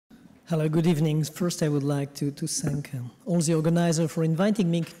Hello, good evening. First, I would like to thank all the organizers for inviting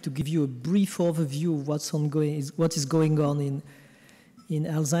me to give you a brief overview of what is going on in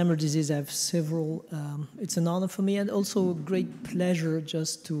Alzheimer's disease. I have several. It's an honor for me and also a great pleasure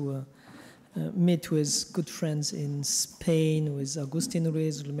just to meet with good friends in Spain, with Agustin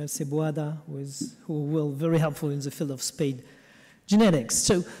Ruiz, Merce Boada, who will be very helpful in the field of Spain genetics.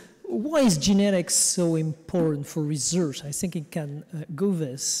 So, why is genetics so important for research? I think it can go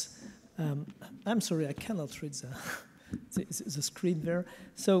this. I'm sorry, I cannot read the screen there.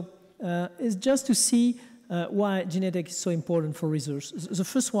 So it's just to see why genetics is so important for research. The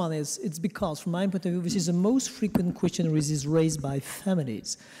first one is, it's because, from my point of view, this is the most frequent question raised by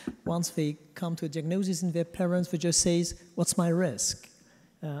families. Once they come to a diagnosis in their parents, they just say, what's my risk?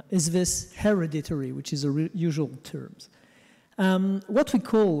 Is this hereditary, which is the usual terms? What we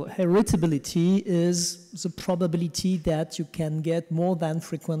call heritability is the probability that you can get more than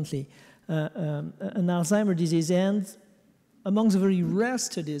frequently an Alzheimer's disease. And among the very rare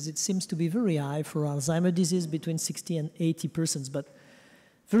studies, it seems to be very high for Alzheimer's disease, between 60 and 80%, but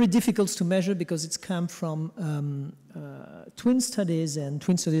very difficult to measure because it's come from twin studies, and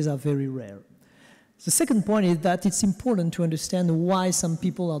twin studies are very rare. The second point is that it's important to understand why some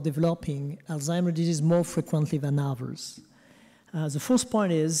people are developing Alzheimer's disease more frequently than others. The first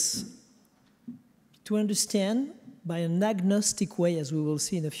point is to understand by an agnostic way, as we will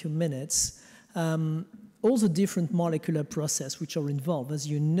see in a few minutes, all the different molecular processes which are involved. As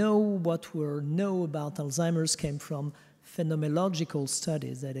you know, what we know about Alzheimer's came from phenomenological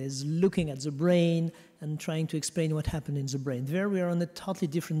studies, that is, looking at the brain and trying to explain what happened in the brain. There we are on a totally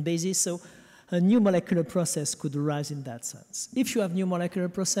different basis, so a new molecular process could arise in that sense. If you have new molecular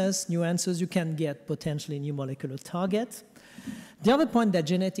process, new answers, you can get potentially new molecular target. The other point that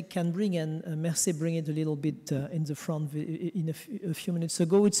genetic can bring, and Merce bring it a little bit in the front in a few minutes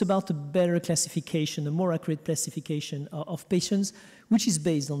ago, it's about a better classification, a more accurate classification of patients, which is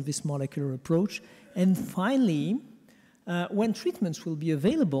based on this molecular approach. And finally, when treatments will be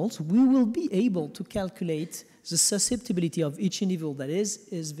available, so we will be able to calculate the susceptibility of each individual. That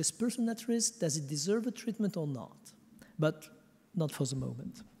is this person at risk? Does it deserve a treatment or not? But not for the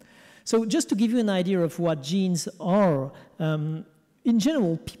moment. So just to give you an idea of what genes are, in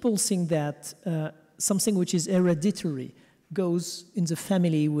general, people think that something which is hereditary goes in the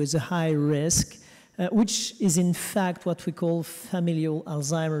family with a high risk, which is in fact what we call familial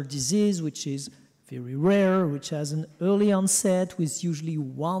Alzheimer's disease, which is very rare, which has an early onset with usually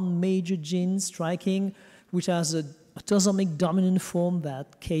one major gene striking, which has an autosomic dominant form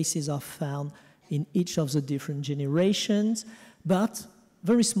that cases are found in each of the different generations, but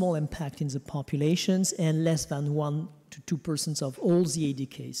very small impact in the populations and less than 1 to 2% of all the AD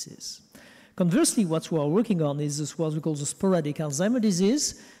cases. Conversely, what we are working on is what we call the sporadic Alzheimer's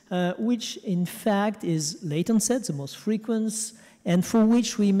disease, which in fact is late onset, the most frequent, and for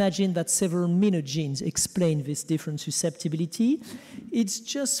which we imagine that several minor genes explain this different susceptibility. It's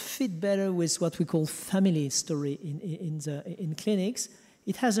just fit better with what we call family history in clinics.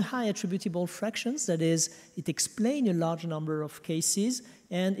 It has a high attributable fractions, that is, it explains a large number of cases,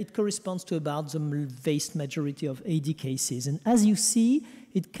 and it corresponds to about the vast majority of AD cases. And as you see,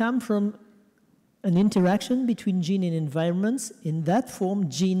 it comes from an interaction between gene and environments. In that form,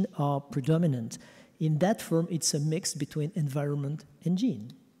 genes are predominant. In that form, it's a mix between environment and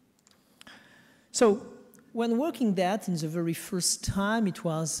gene. So, when working that in the very first time, it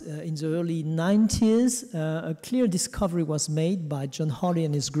was in the early 90s, a clear discovery was made by John Hardy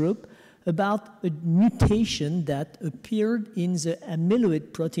and his group about a mutation that appeared in the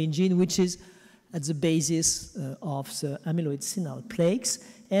amyloid protein gene, which is at the basis of the amyloid senile plaques.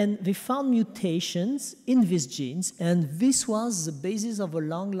 And they found mutations in these genes, and this was the basis of a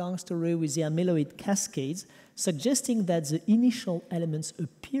long, long story with the amyloid cascades, suggesting that the initial elements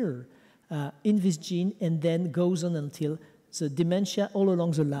appear in this gene and then goes on until the dementia all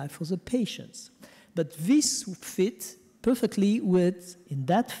along the life of the patients. But this fit perfectly with, in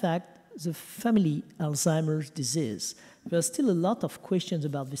that fact, the family Alzheimer's disease. There are still a lot of questions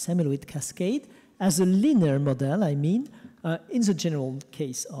about this amyloid cascade as a linear model, I mean, in the general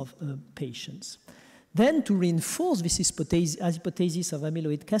case of patients. Then, to reinforce this hypothesis of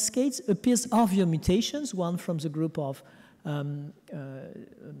amyloid cascades, appears obvious mutations, one from the group of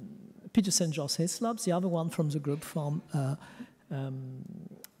Peterson, George Heslop, the other one from the group from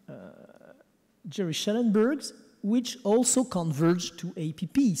Jerry Schellenberg, which also converged to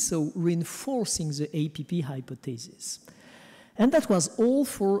APP, so reinforcing the APP hypothesis. And that was all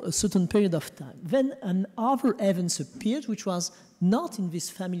for a certain period of time. Then other events appeared, which was not in this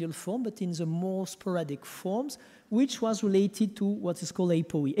familial form, but in the more sporadic forms, which was related to what is called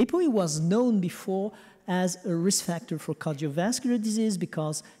ApoE. ApoE was known before as a risk factor for cardiovascular disease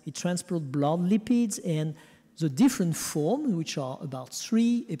because it transports blood lipids, and the different forms, which are about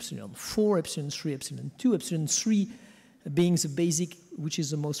 3, epsilon 4, epsilon 3, epsilon 2, epsilon 3 being the basic, which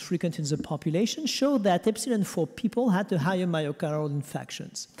is the most frequent in the population, show that epsilon 4 people had a higher myocardial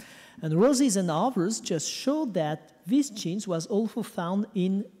infarctions. And Roses and others just showed that this gene was also found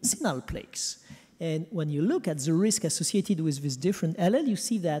in senile plaques. And when you look at the risk associated with this different allele, you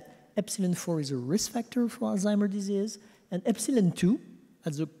see that epsilon 4 is a risk factor for Alzheimer's disease, and epsilon 2,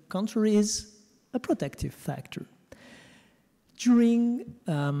 at the contrary, is a protective factor. During,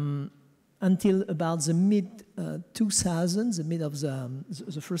 until about the mid-2000s, the mid of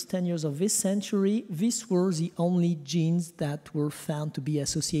the first 10 years of this century, these were the only genes that were found to be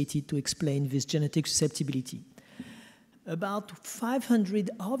associated to explain this genetic susceptibility. About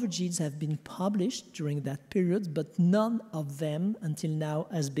 500 other genes have been published during that period, but none of them until now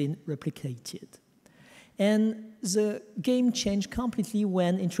has been replicated. And the game changed completely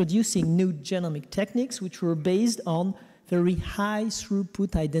when introducing new genomic techniques, which were based on very high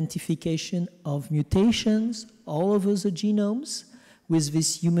throughput identification of mutations all over the genomes with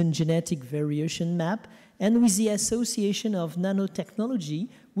this human genetic variation map, and with the association of nanotechnology,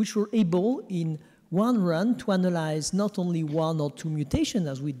 which were able in one run to analyze not only 1 or 2 mutations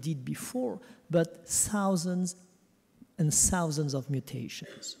as we did before, but thousands and thousands of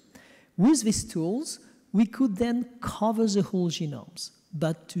mutations. With these tools, we could then cover the whole genomes.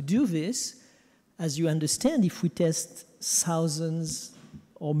 But to do this, as you understand, if we test thousands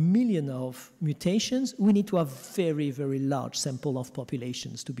or millions of mutations, we need to have very, very large sample of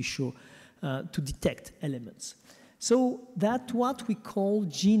populations to be sure to detect elements. So that's what we call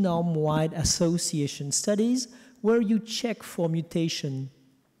genome-wide association studies, where you check for mutation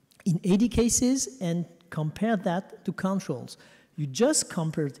in 80 cases and compare that to controls. You just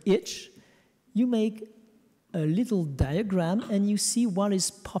compared each, you make a little diagram, and you see what is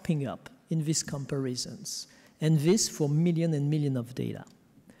popping up in these comparisons, and this for millions and millions of data.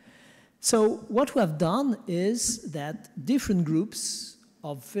 So what we have done is that different groups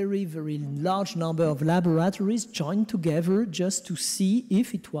of very, very large number of laboratories joined together just to see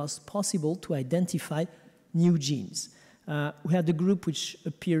if it was possible to identify new genes. We had a group which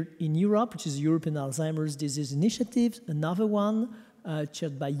appeared in Europe, which is European Alzheimer's Disease Initiative, another one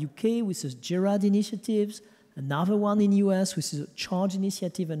chaired by UK, which is GERAD Initiatives, another one in US, which is a CHARGE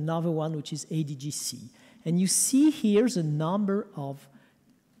Initiative, another one which is ADGC. And you see here the number of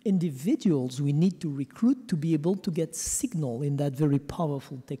individuals we need to recruit to be able to get signal in that very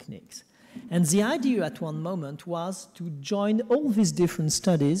powerful techniques. And the idea at one moment was to join all these different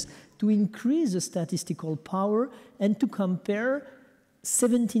studies to increase the statistical power and to compare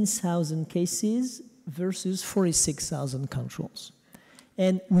 17,000 cases versus 46,000 controls.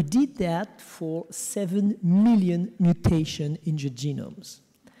 And we did that for 7 million mutations in the genomes.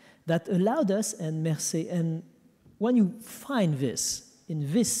 That allowed us, and when you find this,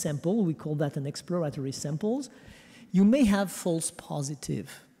 in this sample, we call that an exploratory samples, you may have false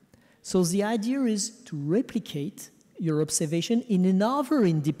positive. So the idea is to replicate your observation in another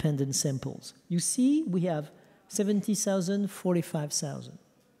independent samples. You see, we have 70,000, 45,000.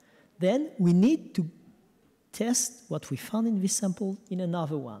 Then we need to test what we found in this sample in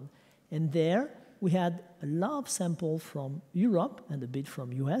another one. And there we had a large sample from Europe and a bit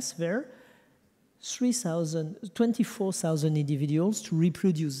from US there, 24,000 individuals to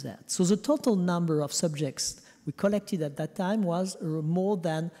reproduce that. So the total number of subjects we collected at that time was more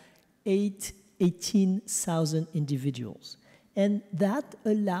than 18,000 individuals. And that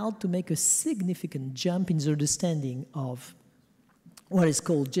allowed to make a significant jump in the understanding of what is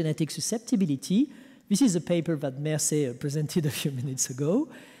called genetic susceptibility. This is a paper that Mercé presented a few minutes ago.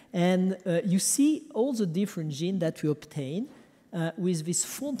 And you see all the different genes that we obtain with these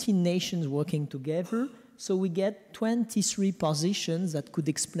 14 nations working together. So we get 23 positions that could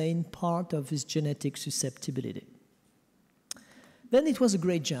explain part of this genetic susceptibility. Then it was a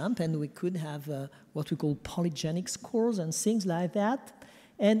great jump, and we could have what we call polygenic scores and things like that.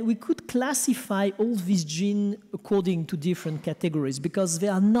 And we could classify all these genes according to different categories because they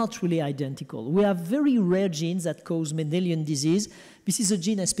are not really identical. We have very rare genes that cause Mendelian disease. This is a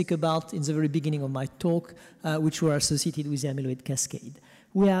gene I speak about in the very beginning of my talk, which were associated with the amyloid cascade.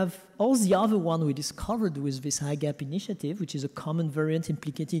 We have all the other one we discovered with this high gap initiative, which is a common variant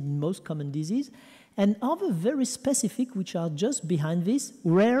implicated in most common disease, and other very specific, which are just behind this,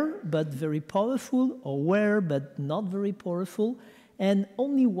 rare but very powerful, or rare but not very powerful. and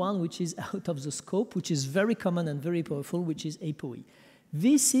only one which is out of the scope, which is very common and very powerful, which is APOE.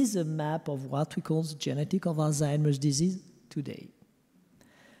 This is a map of what we call the genetic of Alzheimer's disease today.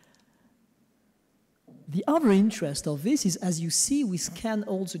 The other interest of this is, as you see, we scan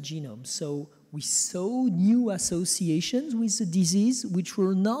all the genomes. So we saw new associations with the disease, which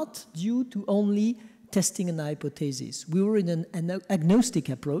were not due to only testing an hypothesis. We were in an agnostic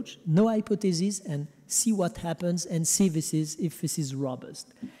approach, no hypothesis, and see what happens and see if this is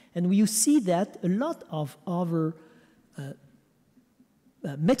robust. And you see that a lot of other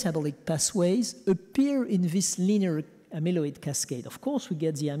metabolic pathways appear in this linear amyloid cascade. Of course, we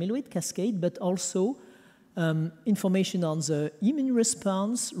get the amyloid cascade, but also information on the immune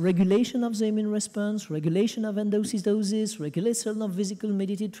response, regulation of the immune response, regulation of endocytosis, regulation of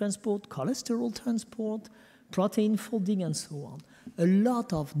vesicle-mediated transport, cholesterol transport, protein folding, and so on. A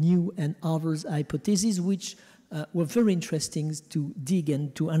lot of new and other hypotheses which were very interesting to dig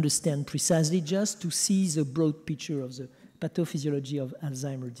and to understand precisely, just to see the broad picture of the pathophysiology of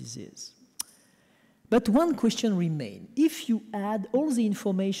Alzheimer's disease. But one question remains. If you add all the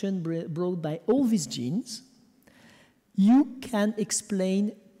information brought by all these genes, you can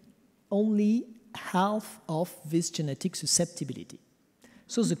explain only half of this genetic susceptibility.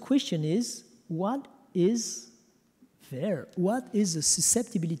 So the question is, what is there? What is the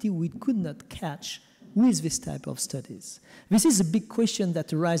susceptibility we could not catch with this type of studies? This is a big question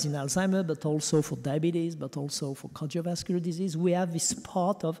that arises in Alzheimer, but also for diabetes, but also for cardiovascular disease. We have this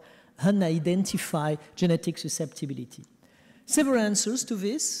part of unidentified genetic susceptibility. Several answers to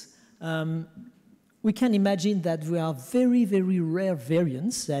this. We can imagine that there are very, very rare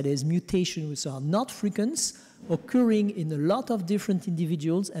variants, that is, mutations which are not frequent, occurring in a lot of different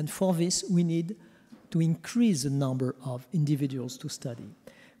individuals, and for this we need to increase the number of individuals to study.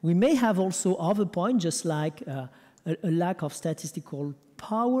 We may have also other points, just like a lack of statistical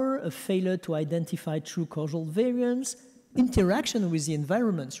power, a failure to identify true causal variants, interaction with the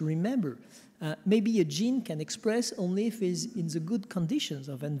environment. Remember, maybe a gene can express only if it's in the good conditions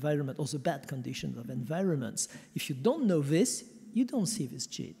of environment or the bad conditions of environments. If you don't know this, you don't see these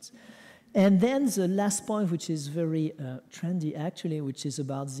genes. And then the last point, which is very trendy actually, which is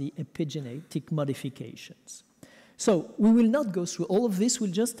about the epigenetic modifications. So we will not go through all of this.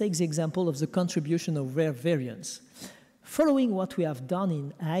 We'll just take the example of the contribution of rare variants. Following what we have done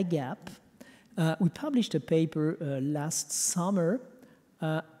in IGAP, we published a paper last summer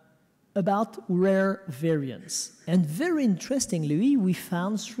about rare variants. And very interestingly, we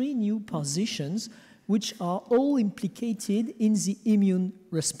found 3 new positions which are all implicated in the immune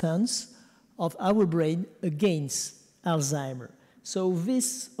response of our brain against Alzheimer. So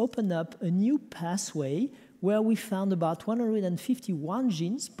this opened up a new pathway where we found about 151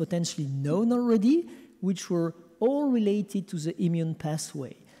 genes, potentially known already, which were all related to the immune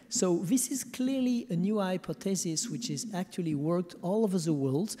pathway. So this is clearly a new hypothesis which is actually worked all over the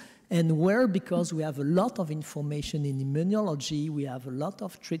world, and where, because we have a lot of information in immunology, we have a lot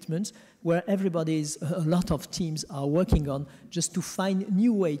of treatments where a lot of teams are working on just to find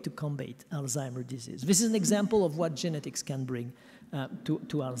new way to combat Alzheimer's disease. This is an example of what genetics can bring to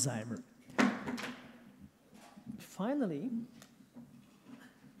Alzheimer.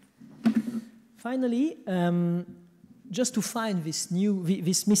 Finally, just to find this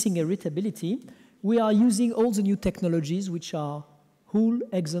missing heritability, we are using all the new technologies which are whole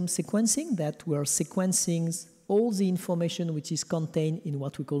exome sequencing, that we are sequencing all the information which is contained in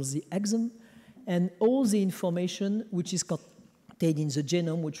what we call the exome, and all the information which is contained in the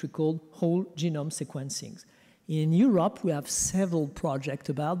genome, which we call whole genome sequencing. In Europe, we have several projects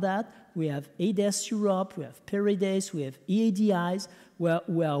about that. We have ADAS Europe, we have Perides, we have EADIs, where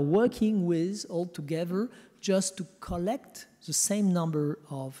we are working with all together just to collect the same number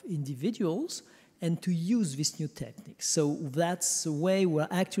of individuals and to use this new technique. So that's the way we're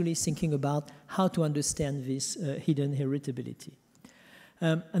actually thinking about how to understand this hidden heritability.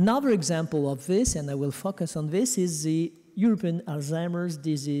 Another example of this, and I will focus on this, is the European Alzheimer's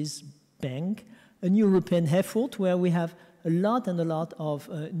Disease Bank, an European effort where we have a lot of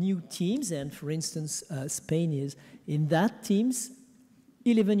new teams, and for instance, Spain is in that teams,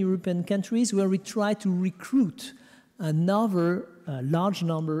 11 European countries, where we try to recruit another large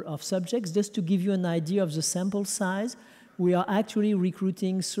number of subjects. Just to give you an idea of the sample size, we are actually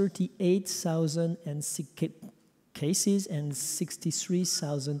recruiting 38,000 cases and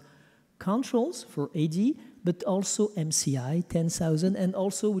 63,000 controls for AD, but also MCI, 10,000, and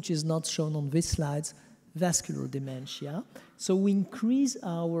also, which is not shown on these slides, vascular dementia. So we increase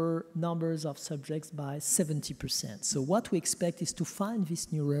our numbers of subjects by 70%. So what we expect is to find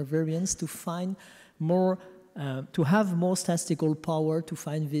these new rare variants, to find more to have more statistical power to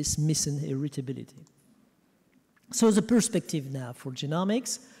find this missing heritability. So the perspective now for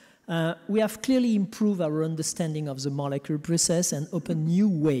genomics, we have clearly improved our understanding of the molecular process and opened new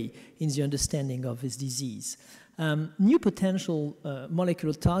way in the understanding of this disease. New potential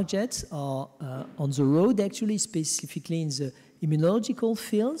molecular targets are on the road, actually, specifically in the immunological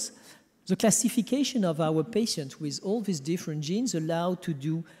fields. The classification of our patients with all these different genes allow to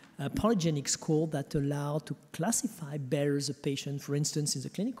do a polygenic score that allow to classify better the patient, for instance, in the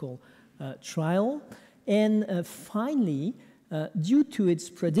clinical trial. And finally, due to its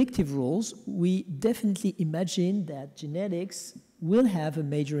predictive roles, we definitely imagine that genetics will have a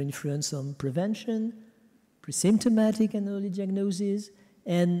major influence on prevention, pre-symptomatic and early diagnosis,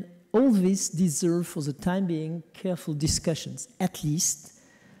 and all this deserve, for the time being, careful discussions, at least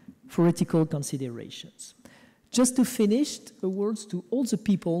for ethical considerations. Just to finish, a word to all the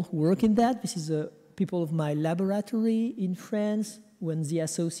people who work in that. This is people of my laboratory in France, when the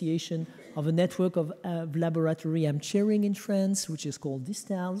association of a network of laboratory I'm chairing in France, which is called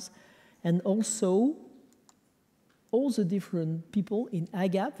Distals, and also all the different people in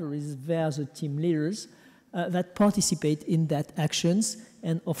AGAP, there are the team leaders, that participate in that actions,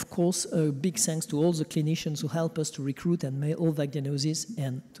 and of course a big thanks to all the clinicians who help us to recruit and make all diagnoses,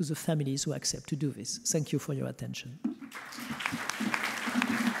 and to the families who accept to do this. Thank you for your attention.